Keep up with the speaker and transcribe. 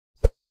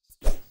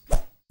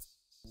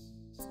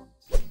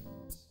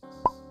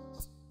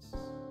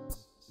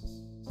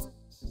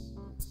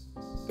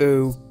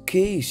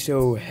Okay,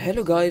 so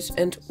hello guys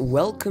and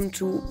welcome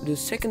to the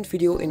second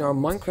video in our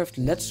Minecraft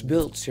Let's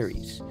Build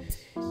series.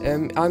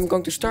 I'm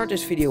going to start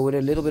this video with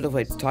a little bit of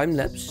a time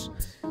lapse.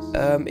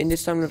 In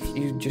this time lapse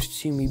you just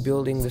see me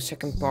building the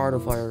second part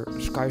of our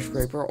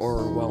skyscraper,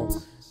 or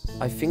well,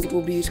 I think it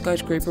will be a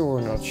skyscraper, we're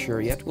not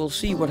sure yet, we'll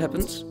see what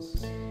happens.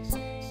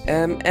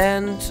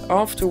 And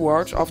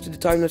afterwards, after the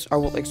time lapse, I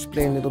will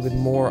explain a little bit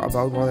more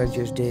about what I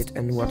just did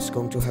and what's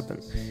going to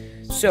happen.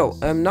 So,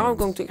 now I'm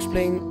going to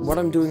explain what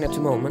I'm doing at the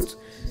moment.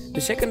 The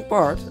second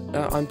part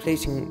I'm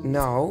placing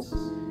now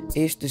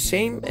is the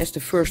same as the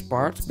first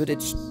part, but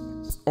it's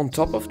on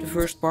top of the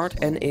first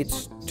part and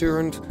it's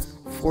turned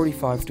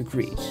 45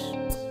 degrees.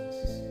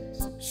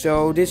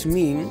 So this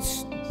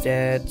means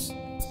that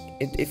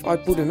if I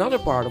put another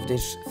part of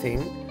this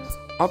thing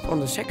up on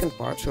the second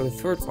part, so the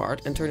third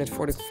part, and turn it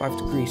 45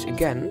 degrees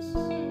again,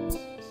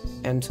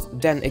 and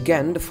then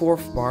again the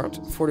fourth part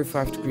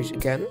 45 degrees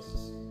again,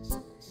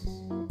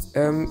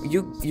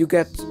 you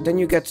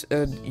get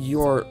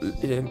your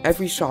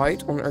every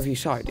side on every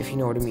side, if you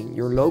know what I mean.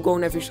 Your logo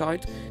on every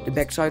side, the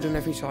back side on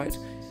every side,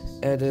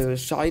 the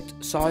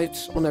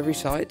sides on every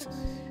side,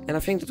 and I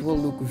think that will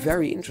look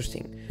very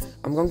interesting.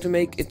 I'm going to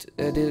make it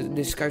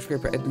this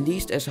skyscraper at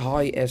least as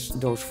high as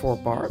those 4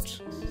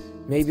 parts.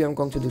 Maybe I'm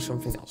going to do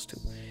something else too.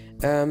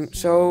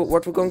 So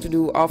what we're going to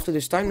do after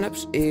this time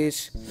lapse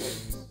is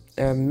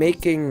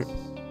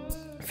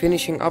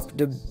finishing up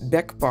the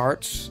back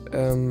parts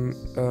on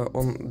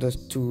the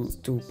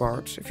two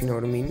parts, if you know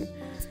what I mean,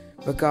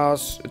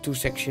 because 2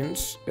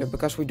 sections,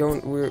 because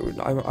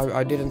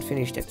I didn't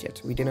finish that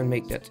yet. We didn't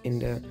make that in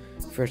the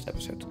first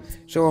episode.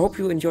 So I hope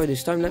you enjoy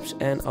this time lapse,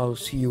 and I'll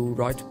see you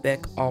right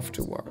back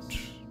afterwards.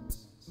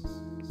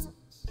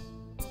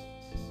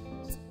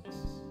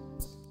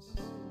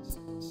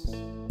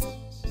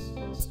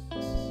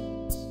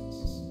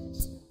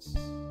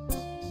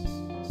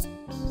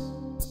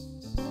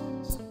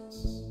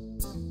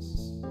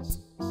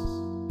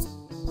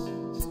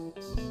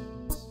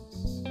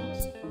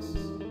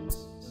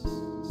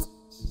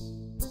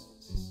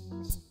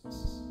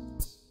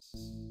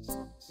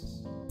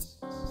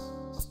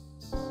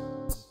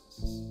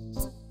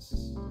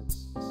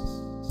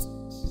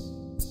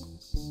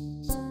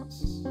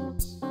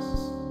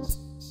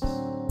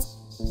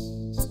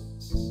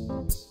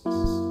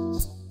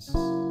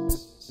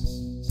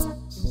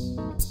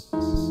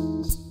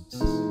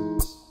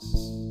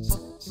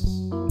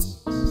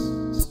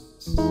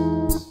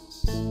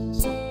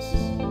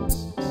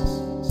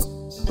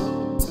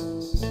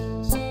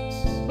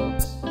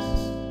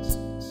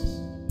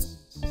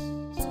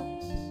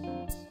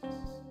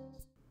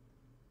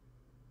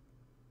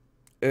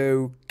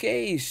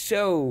 Okay,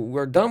 so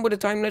we're done with the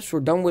time lapse, we're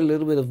done with a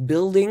little bit of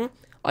building.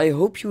 I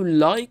hope you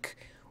like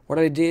what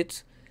I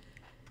did.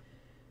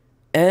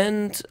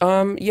 And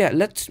yeah,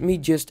 let me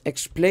just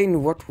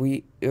explain what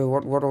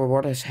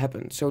has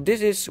happened. So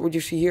this is what you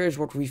see here is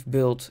what we've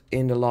built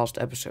in the last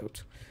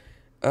episode.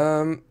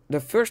 The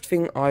first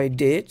thing I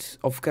did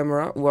off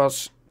camera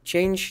was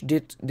change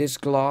this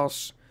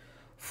glass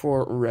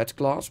for red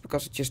glass,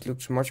 because it just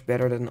looks much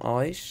better than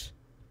ice,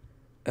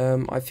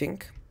 I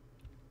think.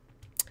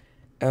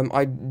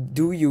 I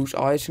do use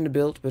ice in the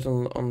build, but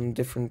on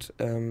different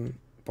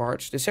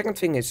parts. The second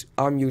thing is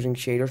I'm using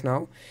shaders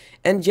now.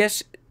 And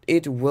yes,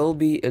 it will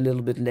be a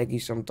little bit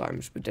laggy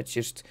sometimes, but that's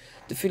just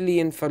the fiddly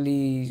and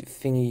fally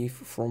thingy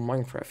from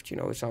Minecraft, you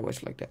know, it's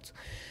always like that.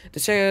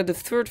 The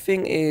third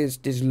thing is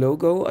this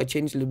logo. I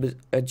changed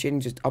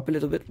it up a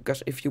little bit,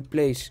 because if you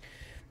place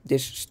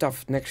this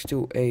stuff next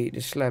to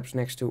the slabs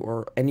next to,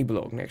 or any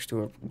block next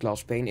to a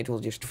glass pane, it will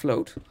just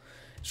float.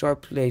 So I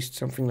placed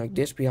something like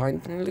this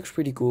behind, and it looks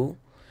pretty cool.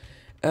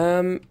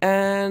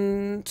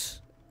 And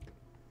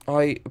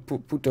I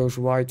put those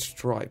white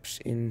stripes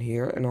in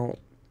here, and I'll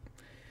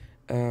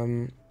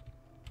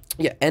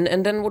yeah,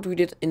 and then what we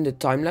did in the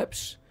time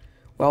lapse,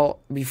 well,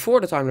 before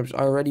the time lapse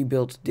I already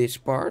built this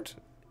part,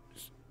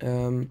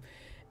 and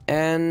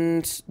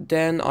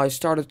then I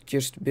started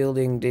just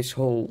building this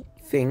whole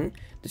thing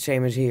the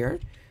same as here,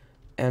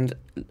 and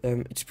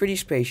it's pretty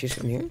spacious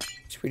in here.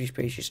 It's pretty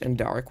spacious and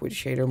dark with a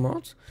shader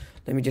mod.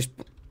 Let me just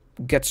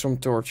get some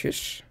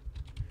torches.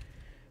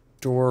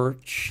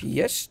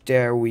 Yes,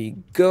 there we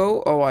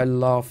go. Oh, I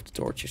love the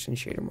torches in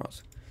shader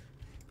mod.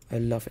 I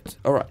love it.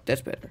 Alright,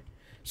 that's better.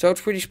 So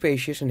it's pretty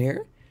spacious in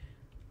here.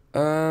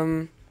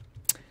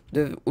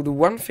 The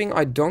one thing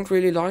I don't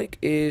really like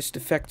is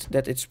the fact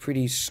that it's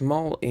pretty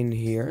small in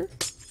here.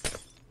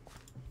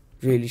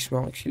 Really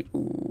small, actually.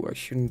 Ooh, I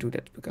shouldn't do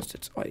that because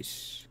that's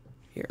ice.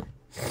 Here.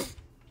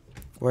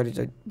 Why did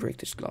I break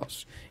this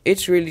glass?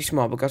 It's really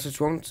small because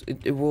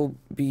it will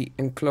be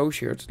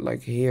enclosed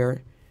like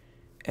here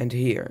and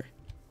here,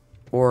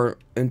 or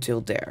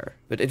until there,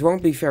 but it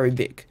won't be very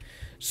big.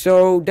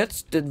 So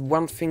that's the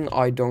one thing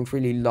I don't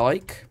really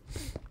like.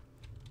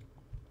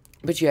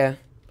 But yeah,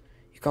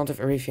 you can't have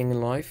everything in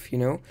life, you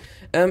know.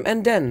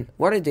 And then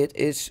what I did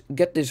is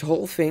get this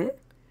whole thing,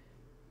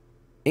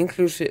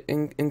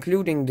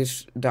 including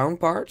this down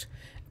part,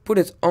 put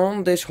it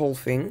on this whole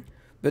thing,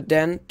 but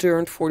then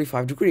turned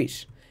 45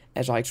 degrees.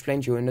 as I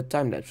explained you in the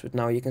time lapse, but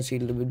now you can see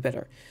it a little bit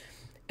better.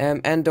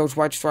 And those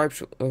white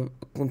stripes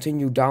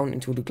continue down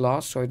into the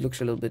glass, so it looks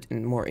a little bit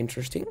more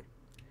interesting.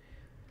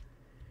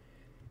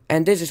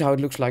 And this is how it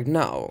looks like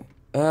now.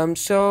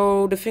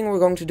 So the thing we're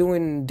going to do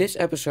in this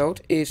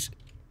episode is,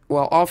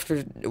 well,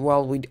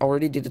 we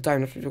already did the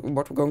time lapse,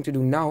 what we're going to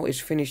do now is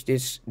finish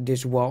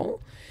this wall,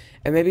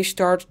 and maybe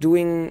start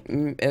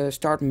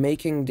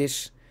making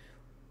this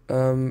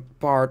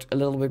part a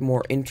little bit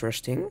more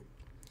interesting,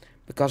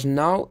 because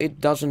now it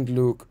doesn't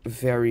look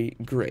very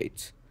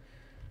great.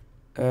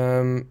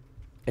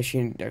 As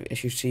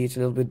you see, it's a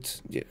little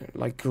bit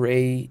like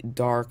gray,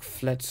 dark,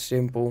 flat,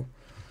 simple.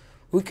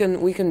 We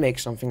can make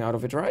something out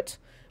of it, right?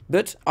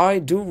 But I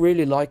do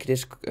really like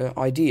this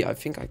idea. I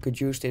think I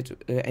could use it,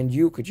 and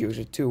you could use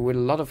it too, with a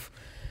lot of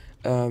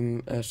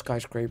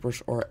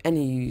skyscrapers or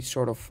any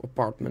sort of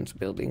apartment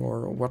building,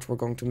 or what we're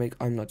going to make.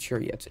 I'm not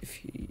sure yet.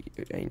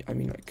 I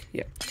mean, like,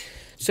 yeah.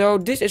 So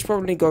this is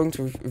probably going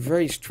to be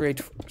very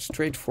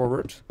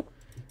straightforward,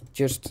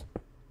 just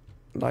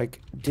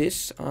like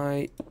this.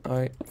 I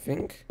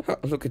think. Oh,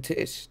 look at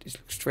this. This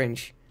looks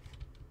strange.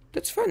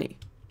 That's funny.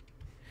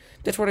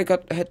 That's what I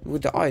had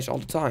with the eyes all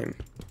the time,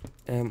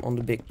 on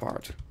the big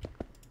part.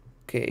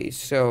 Okay,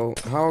 so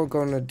how are we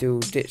gonna do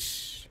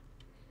this?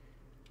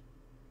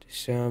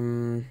 Let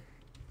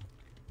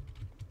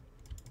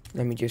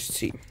me just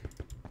see.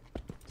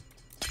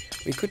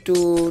 We could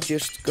do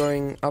just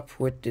going up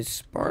with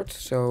this part,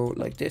 so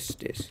like this,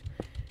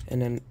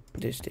 and then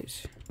this.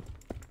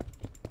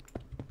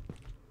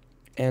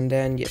 And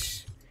then,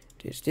 yes,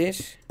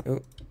 this,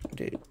 oh,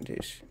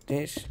 this,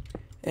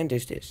 and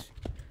this.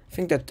 I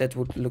think that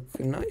would look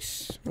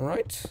nice,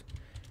 right?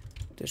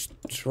 Just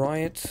try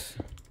it.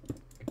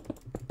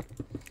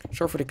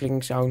 Sorry for the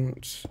clicking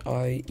sounds.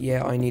 I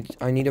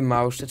need a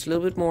mouse that's a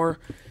little bit more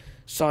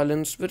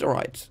silenced, but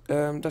alright.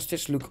 Does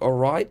this look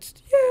alright?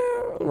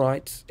 Yeah,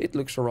 alright. It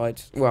looks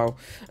alright. Wow.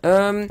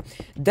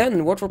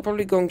 Then what we're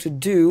probably going to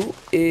do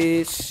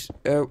is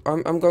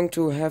I'm going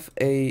to have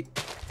a.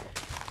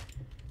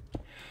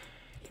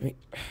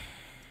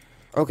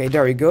 Okay,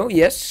 there we go.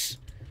 Yes,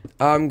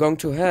 I'm going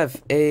to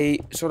have a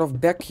sort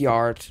of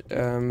backyard,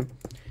 where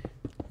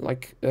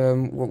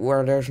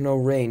there's no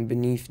rain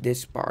beneath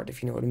this part,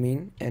 if you know what I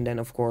mean. And then,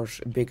 of course,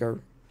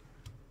 bigger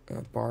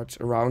parts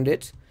around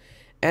it.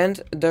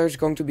 And there's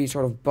going to be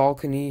sort of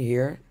balcony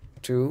here,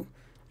 too,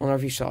 on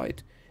every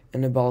side.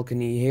 And a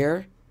balcony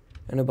here,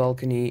 and a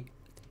balcony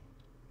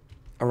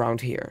around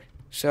here.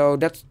 So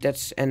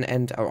that's an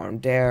end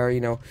around there,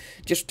 you know,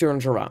 just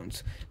turns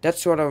around.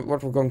 That's what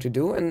we're going to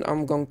do. And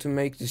I'm going to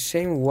make the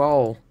same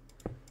wall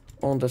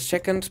on the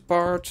second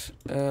part.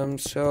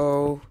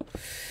 So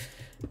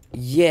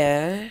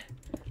yeah,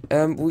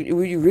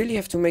 we really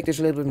have to make this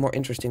a little bit more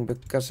interesting,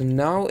 because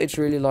now it's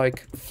really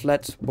like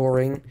flat,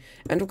 boring,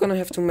 and we're gonna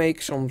have to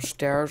make some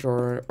stairs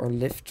or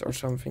lift or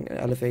something.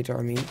 Elevator,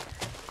 I mean.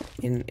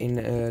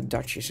 In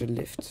Dutch is a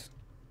lift.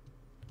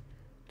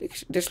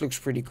 This looks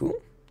pretty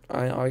cool.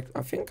 I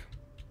think.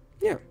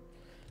 Yeah,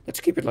 let's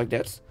keep it like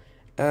that.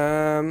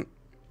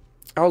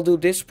 I'll do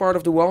this part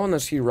of the wall and I'll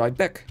see you right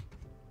back.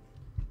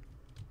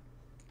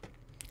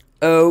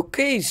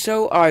 Okay,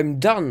 so I'm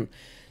done.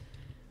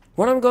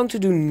 What I'm going to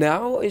do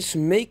now is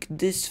make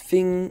this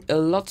thing a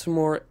lot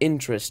more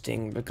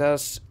interesting,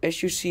 because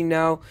as you see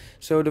now,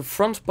 so the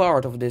front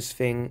part of this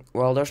thing,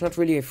 well, there's not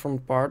really a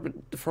front part, but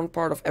the front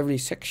part of every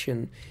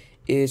section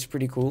is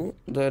pretty cool.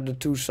 The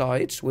two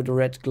sides with the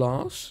red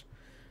glass,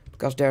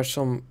 because there's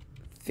some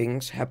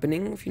things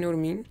happening, if you know what I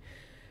mean.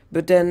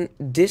 But then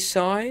this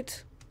side,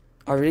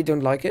 I really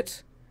don't like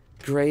it.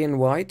 Gray and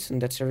white,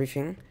 and that's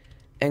everything.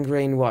 And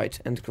gray and white,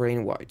 and gray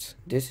and white.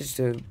 This is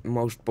the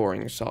most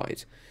boring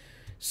side.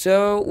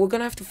 So we're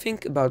gonna have to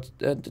think about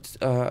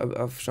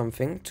of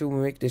something to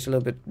make this a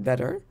little bit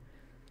better.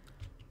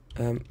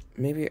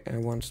 Maybe I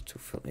want to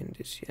fill in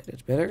this. Yeah,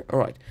 that's better. All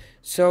right.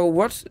 So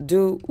what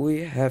do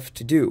we have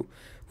to do?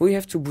 We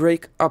have to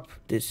break up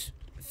this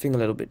thing a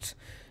little bit.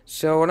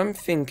 So what I'm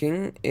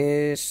thinking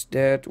is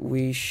that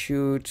we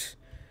should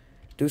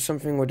do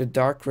something with the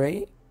dark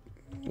gray.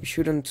 We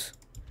shouldn't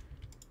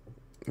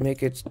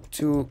make it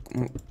too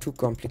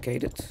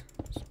complicated.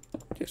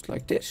 Just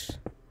like this.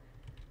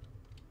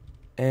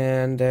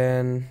 And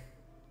then,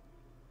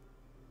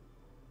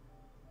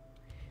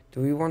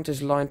 do we want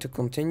this line to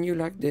continue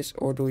like this,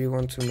 or do we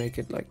want to make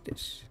it like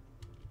this?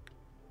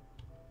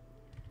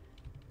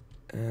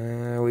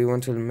 We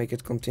want to make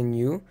it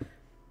continue.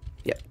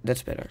 Yeah,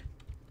 that's better.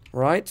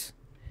 Right?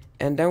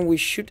 And then we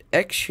should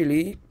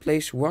actually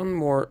place one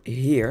more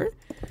here,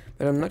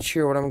 but I'm not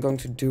sure what I'm going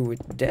to do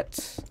with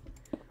that.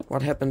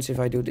 What happens if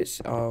I do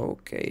this?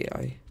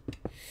 Okay,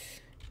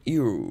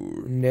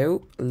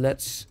 no,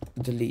 let's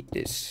delete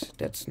this.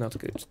 That's not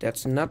good.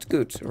 That's not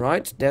good,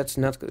 right? That's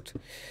not good.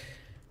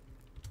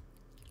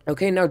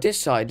 Okay, now this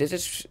side.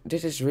 This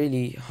is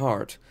really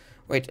hard.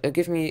 Wait,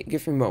 give me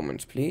a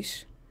moment,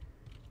 please.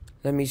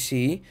 Let me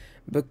see,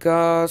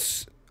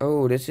 because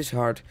oh, this is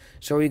hard.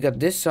 So we got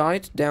this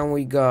side, then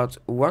we got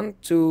 1,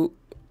 2,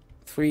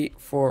 3,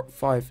 4,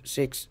 5,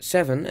 6,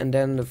 7, and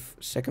then the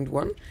second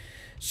one.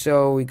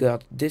 So we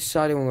got this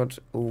side, and we got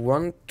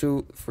 1,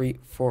 2, 3,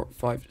 4,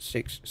 5,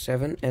 6,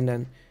 7, and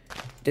then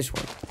this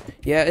one.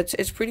 Yeah,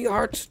 it's pretty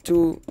hard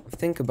to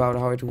think about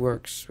how it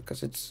works,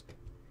 because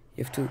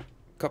you have to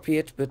copy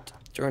it but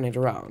turn it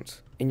around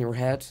in your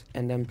head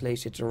and then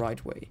place it the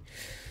right way.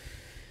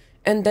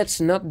 And that's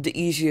not the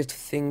easiest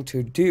thing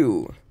to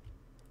do.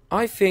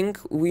 I think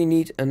we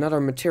need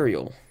another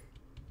material.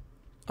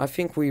 I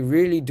think we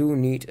really do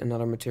need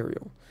another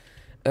material.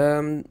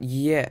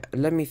 Yeah,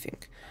 let me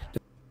think.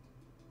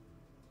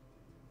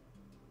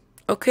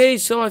 Okay,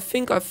 so I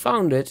think I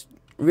found it.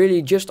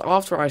 Really, just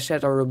after I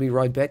said I will be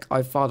right back,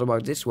 I thought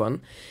about this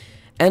one.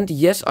 And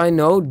yes, I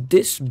know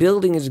this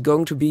building is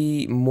going to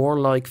be more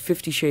like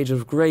 50 Shades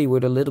of Grey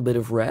with a little bit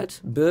of red,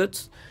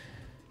 but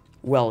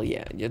well,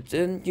 yeah,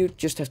 you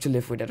just have to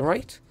live with that,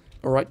 right?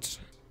 Alright,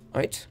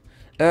 right.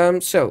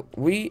 So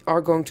we are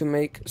going to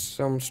make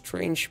some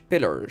strange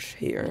pillars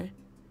here.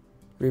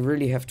 We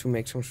really have to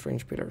make some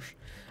strange pillars.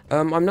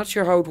 I'm not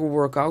sure how it will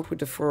work out with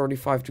the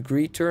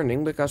 45-degree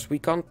turning, because we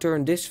can't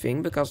turn this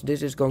thing, because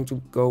this is going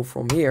to go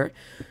from here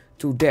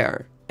to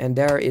there. And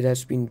there it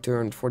has been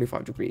turned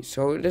 45 degrees.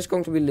 So it is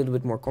going to be a little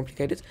bit more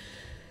complicated.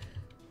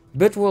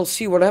 But we'll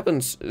see what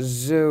happens.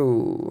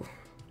 So.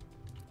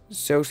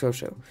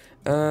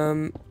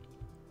 I'm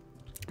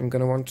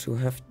gonna want to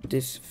have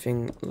this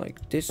thing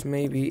like this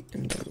maybe,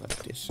 and then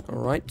like this.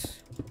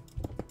 Alright.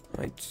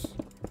 Right.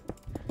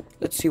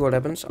 Let's see what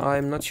happens.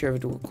 I'm not sure if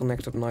it will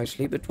connect up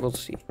nicely, but we'll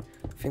see.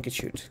 I think it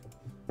should.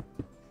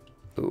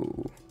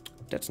 Oh,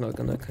 that's not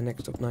gonna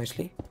connect up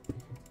nicely.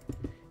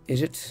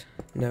 Is it?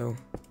 No.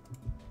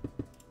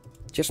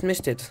 Just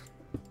missed it.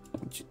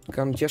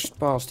 Gone just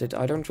past it.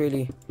 I don't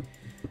really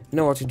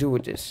know what to do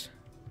with this.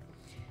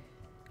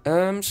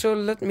 So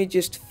let me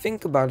just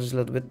think about this a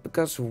little bit,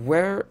 because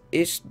where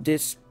is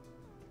this?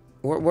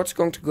 What's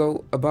going to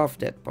go above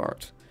that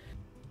part?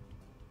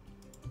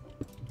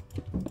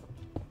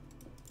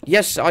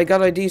 Yes, I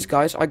got ideas,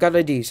 guys. I got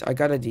ideas.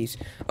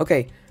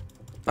 Okay,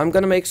 I'm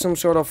gonna make some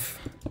sort of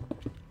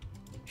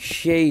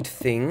shade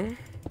thing.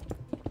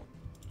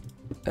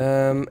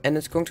 And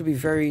it's going to be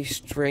very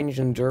strange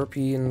and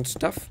derpy and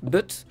stuff,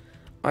 but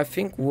I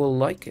think we'll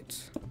like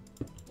it.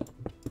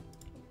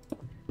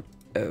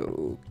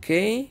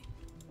 Okay.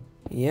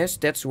 Yes,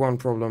 that's one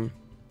problem.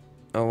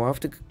 Oh, I have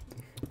to...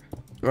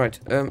 Right,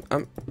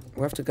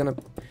 we have to gonna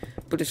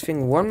put this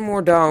thing one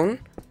more down,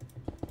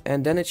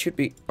 and then it should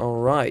be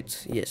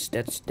alright. Yes,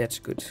 that's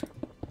good.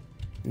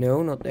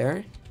 No, not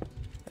there.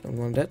 I don't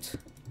want that.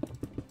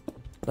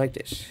 Like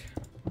this.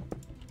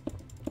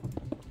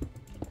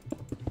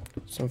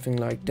 Something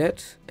like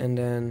that, and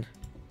then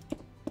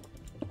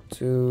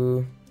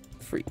 2,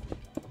 3.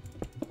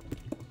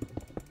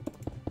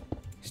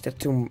 Is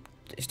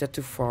that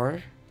too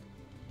far?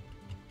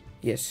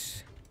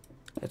 Yes.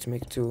 Let's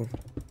make 2.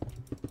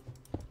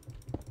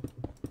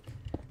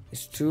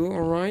 Is 2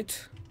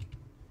 alright?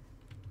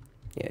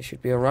 Yeah, it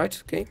should be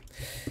alright. Okay.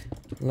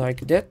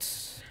 Like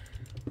that.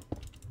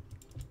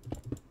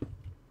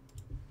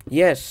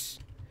 Yes.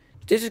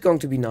 This is going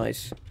to be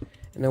nice.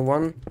 And then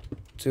 1,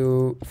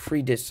 2,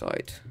 3 this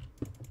side.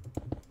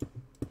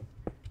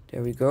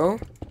 There we go.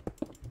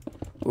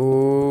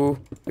 Oh,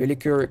 really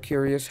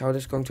curious how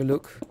this is going to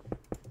look.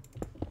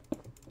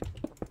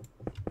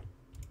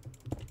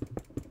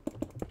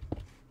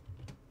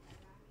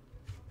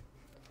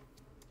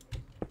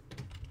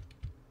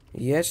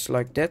 Yes,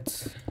 like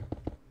that.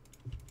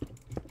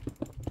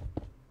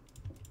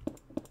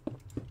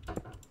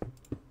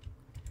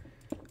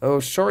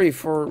 Oh, sorry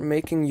for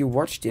making you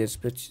watch this,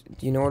 but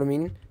you know what I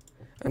mean?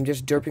 I'm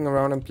just derping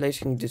around and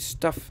placing this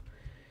stuff.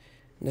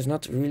 There's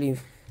not really...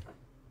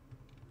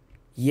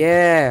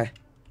 Yeah!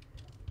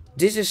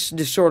 This is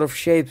the sort of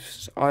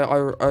shapes I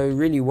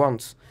really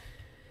want.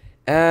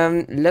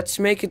 Let's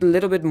make it a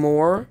little bit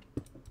more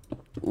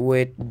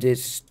with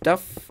this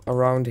stuff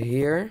around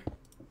here.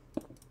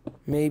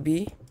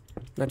 Maybe.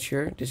 Not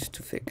sure. This is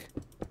too thick.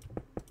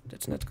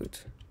 That's not good.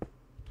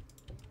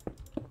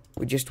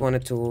 We just want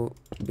it to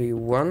be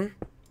 1.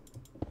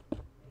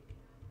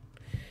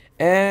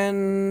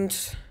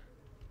 And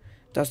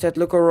does that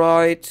look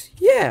alright?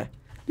 Yeah,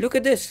 look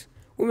at this.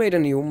 We made a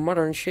new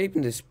modern shape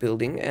in this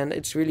building, and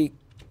it's really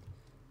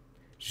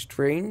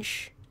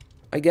strange,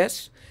 I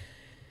guess.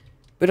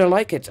 But I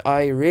like it.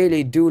 I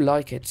really do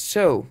like it.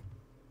 So,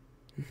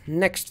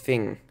 next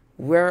thing.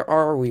 Where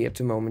are we at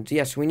the moment?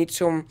 Yes, we need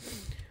some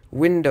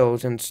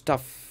windows and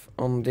stuff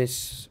on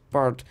this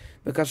part,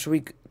 because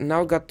we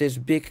now got this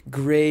big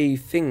gray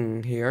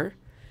thing here,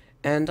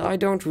 and I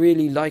don't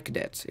really like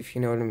that, if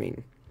you know what I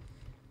mean.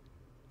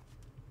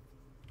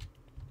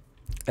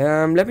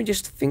 Let me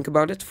just think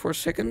about it for a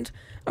second.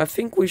 I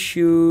think we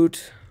should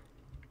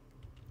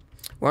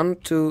 1,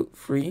 2,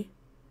 3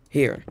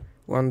 here.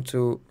 1,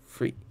 2,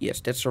 3. Yes,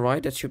 that's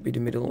alright. That should be the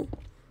middle.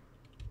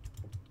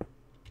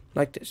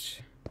 Like this.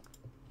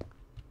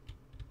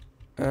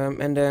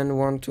 And then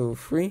 1, 2,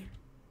 3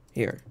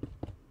 here.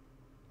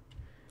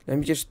 Let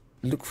me just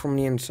look from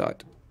the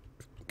inside.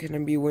 Can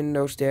there be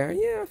windows there?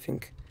 Yeah, I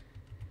think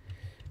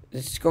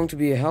it's going to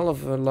be a hell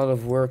of a lot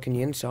of work in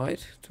the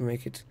inside to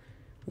make it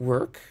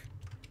work,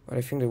 but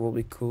I think that will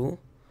be cool.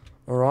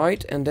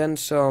 Alright, and then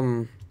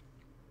some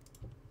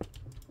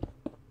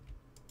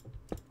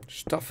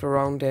stuff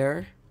around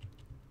there.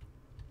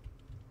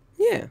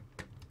 Yeah,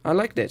 I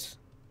like this.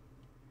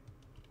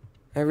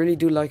 I really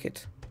do like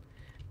it.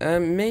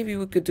 Maybe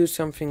we could do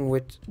something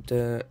with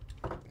the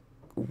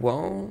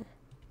wall.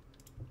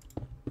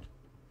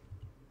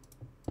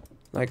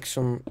 Like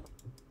some...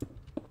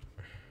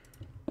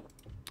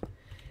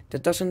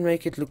 That doesn't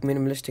make it look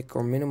minimalistic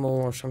or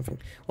minimal or something.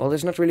 Well,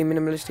 it's not really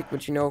minimalistic,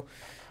 but you know,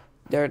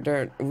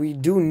 we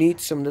do need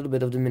some little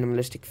bit of the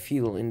minimalistic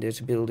feel in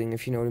this building,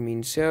 if you know what I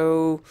mean.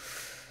 So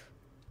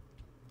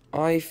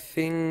I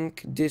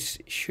think this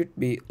should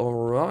be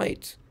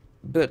alright.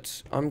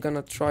 But I'm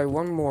gonna try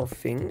one more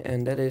thing,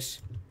 and that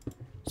is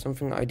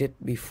something I did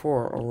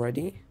before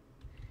already.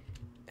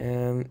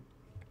 Let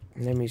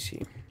me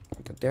see.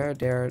 There.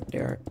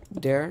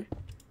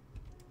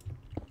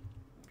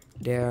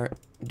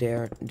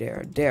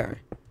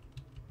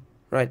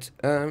 Right,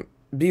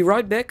 be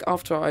right back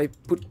after I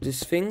put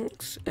these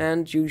things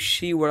and you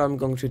see what I'm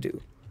going to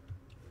do.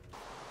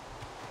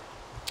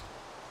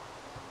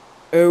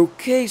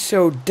 Okay,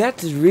 so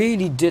that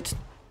really did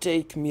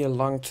took me a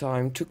long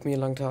time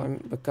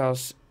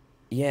because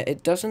yeah,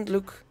 it doesn't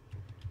look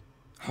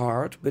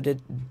hard, but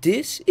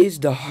this is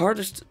the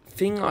hardest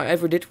thing I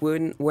ever did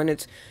when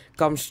it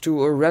comes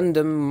to a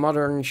random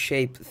modern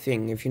shape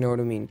thing, if you know what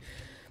I mean.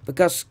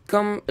 Because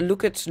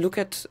look at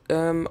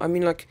I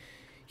mean, like,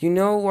 you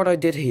know what I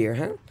did here,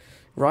 huh?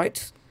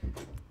 Right?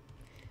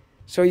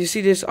 So you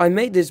see this, I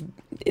made this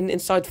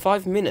inside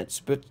 5 minutes,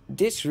 but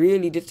this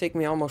really did take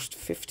me almost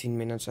 15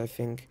 minutes, I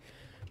think.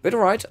 But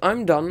alright,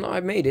 I'm done,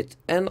 I made it,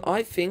 and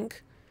I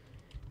think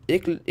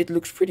it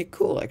looks pretty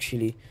cool,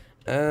 actually.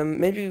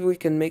 Maybe we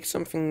can make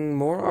something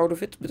more out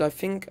of it, but I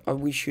think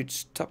we should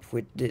stop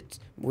with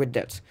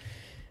that.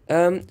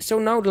 So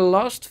now the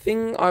last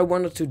thing I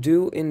wanted to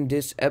do in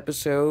this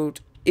episode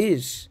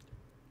is...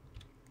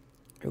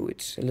 Oh,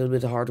 it's a little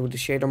bit hard with the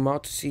shader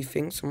mod to see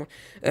things.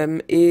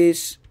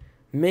 Is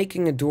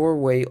making a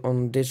doorway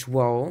on this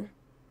wall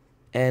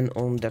and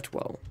on that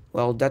wall.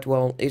 Well, that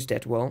wall is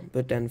that wall,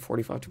 but then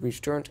 45 degrees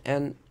turned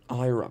and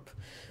higher up.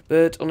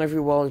 But on every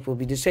wall it will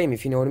be the same,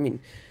 if you know what I mean.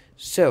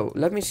 So,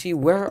 let me see,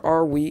 where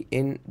are we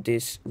in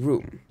this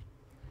room?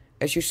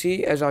 As you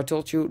see, as I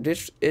told you,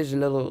 this is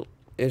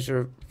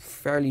a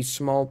fairly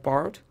small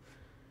part.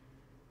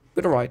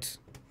 But alright,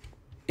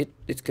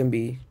 it can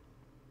be.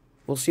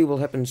 We'll see what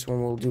happens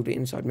when we'll do the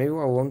inside. Maybe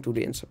I won't do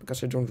the inside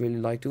because I don't really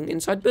like doing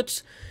inside,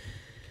 but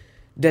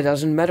that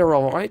doesn't matter,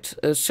 alright.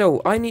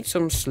 So, I need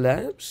some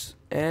slabs,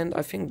 and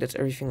I think that's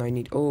everything I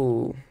need.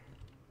 Oh,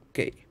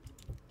 okay.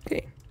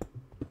 Okay.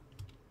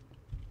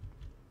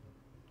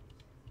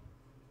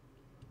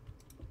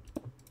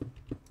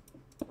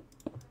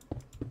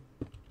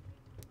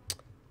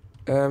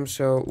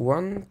 So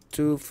 1,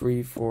 2,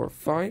 3, 4,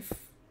 5,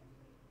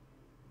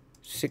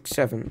 6,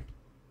 7.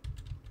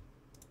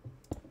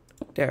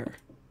 There.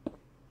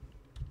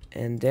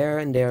 And there,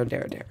 and there,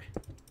 there.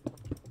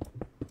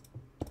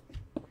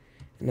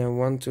 And then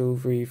 1, 2,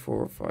 3,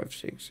 4, 5,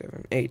 6,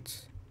 7,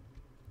 8.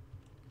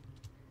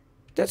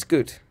 That's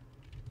good.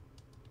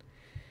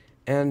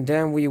 And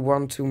then we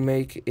want to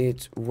make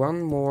it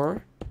one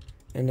more.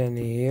 And then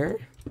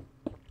here.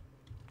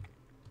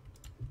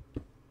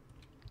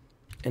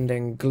 And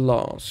then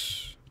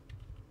glass.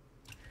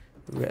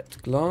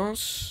 Red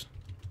glass.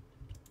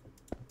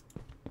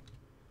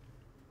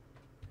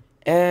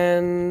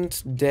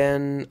 And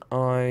then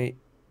oh,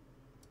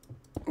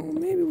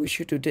 maybe we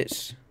should do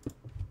this.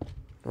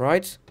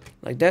 Right?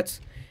 Like that.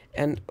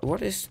 And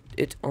what is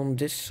it on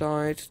this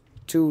side?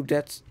 2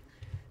 that.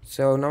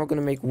 So now we're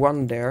gonna make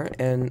 1 there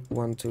and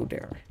 1, 2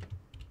 there.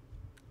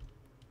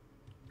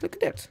 Look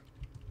at that.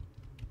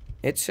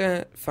 It's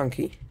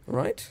funky,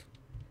 right?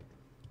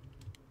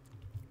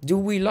 Do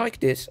we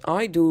like this?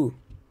 I do.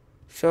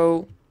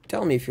 So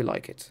tell me if you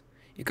like it.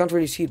 You can't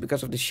really see it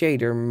because of the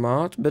shader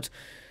mod, but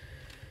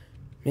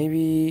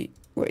maybe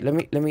wait, let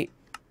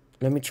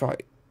me try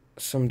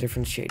some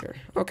different shader.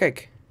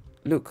 Okay.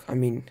 Look, I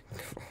mean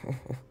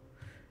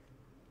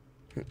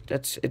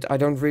that's it. I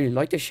don't really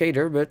like the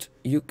shader, but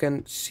you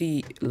can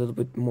see a little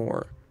bit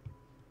more.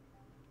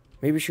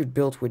 Maybe we should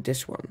build with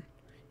this one.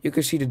 You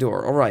can see the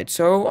door. Alright,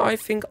 so I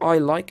think I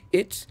like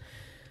it.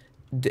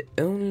 The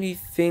only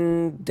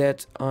thing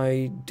that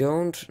I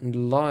don't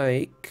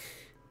like...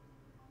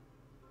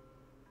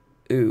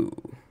 Ooh.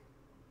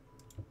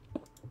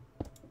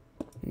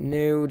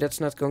 No, that's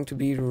not going to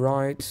be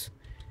right.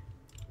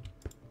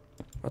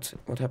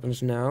 What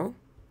happens now?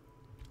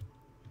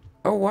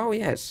 Oh, wow,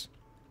 yes.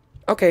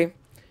 Okay.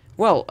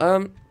 Well,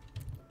 I'm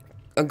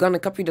gonna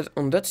copy that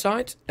on that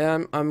side.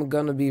 I'm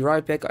gonna be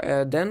right back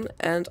then,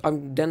 and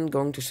I'm then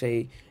going to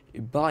say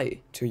bye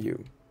to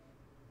you.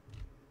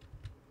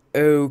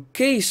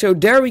 Okay, so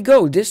there we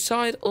go. This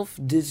side of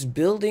this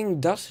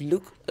building does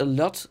look a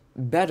lot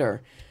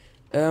better.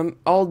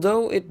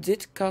 Although it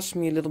did cost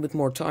me a little bit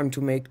more time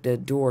to make the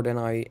door than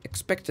I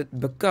expected,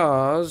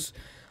 because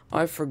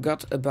I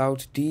forgot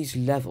about these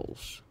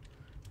levels.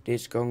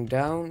 This going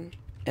down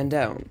and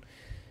down.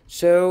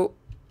 So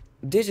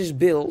this is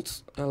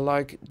built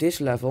like this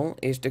level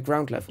is the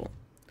ground level.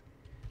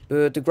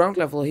 But the ground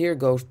level here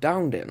goes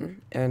down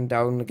then and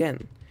down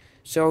again.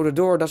 So the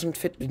door doesn't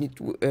fit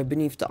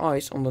beneath the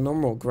ice on the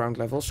normal ground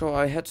level. So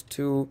I had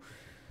to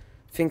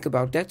think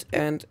about that,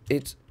 and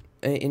it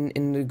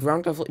in the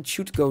ground level it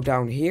should go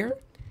down here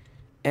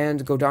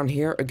and go down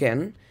here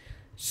again.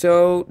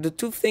 So the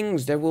two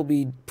things that will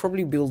be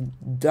probably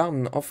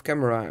done off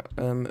camera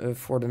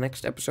for the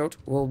next episode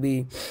will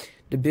be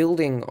the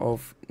building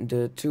of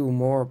the two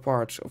more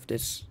parts of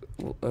this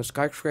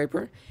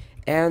skyscraper,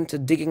 and the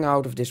digging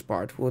out of this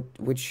part,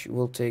 which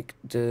will take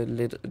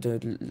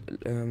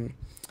the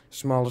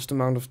smallest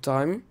amount of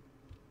time.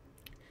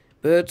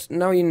 But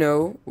now you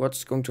know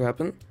what's going to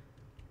happen.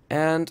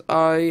 And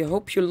I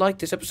hope you like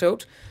this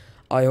episode.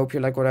 I hope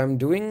you like what I'm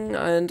doing,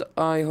 and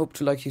I hope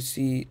to like you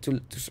see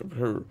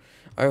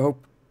I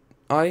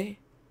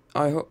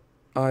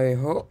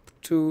hope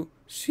to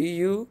see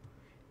you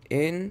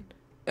in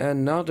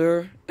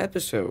another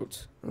episode.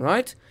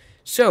 Right?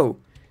 So,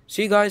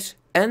 see you guys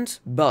and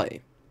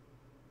bye.